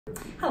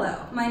Hello,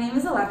 my name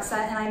is Alexa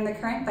and I'm the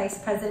current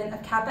Vice President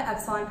of Kappa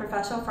Epsilon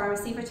Professional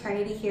Pharmacy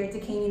Fraternity here at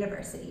Duquesne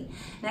University.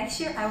 Next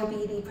year I will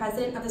be the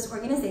President of this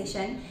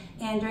organization,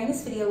 and during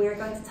this video we are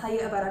going to tell you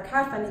about our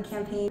crowdfunding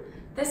campaign.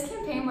 This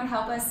campaign would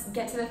help us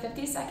get to the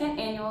 52nd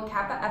Annual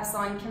Kappa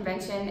Epsilon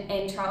Convention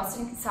in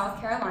Charleston, South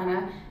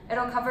Carolina.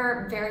 It'll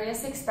cover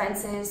various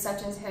expenses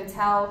such as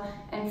hotel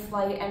and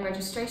flight and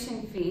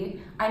registration fee.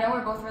 I know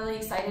we're both really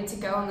excited to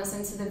go and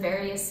listen to the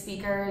various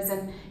speakers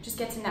and just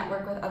get to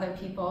network with other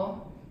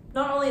people.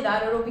 Not only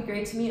that, it'll be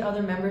great to meet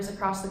other members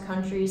across the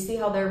country, see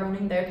how they're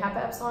running their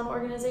Kappa Epsilon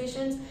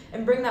organizations,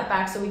 and bring that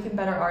back so we can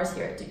better ours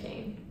here at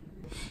Duquesne.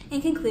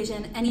 In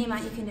conclusion, any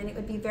amount you can donate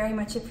would be very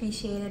much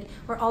appreciated.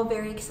 We're all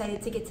very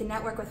excited to get to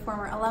network with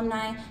former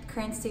alumni,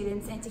 current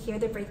students, and to hear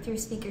the breakthrough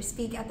speakers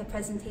speak at the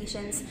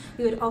presentations.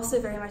 We would also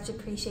very much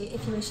appreciate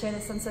if you would share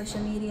this on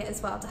social media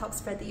as well to help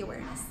spread the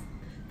awareness.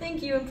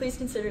 Thank you, and please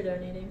consider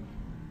donating.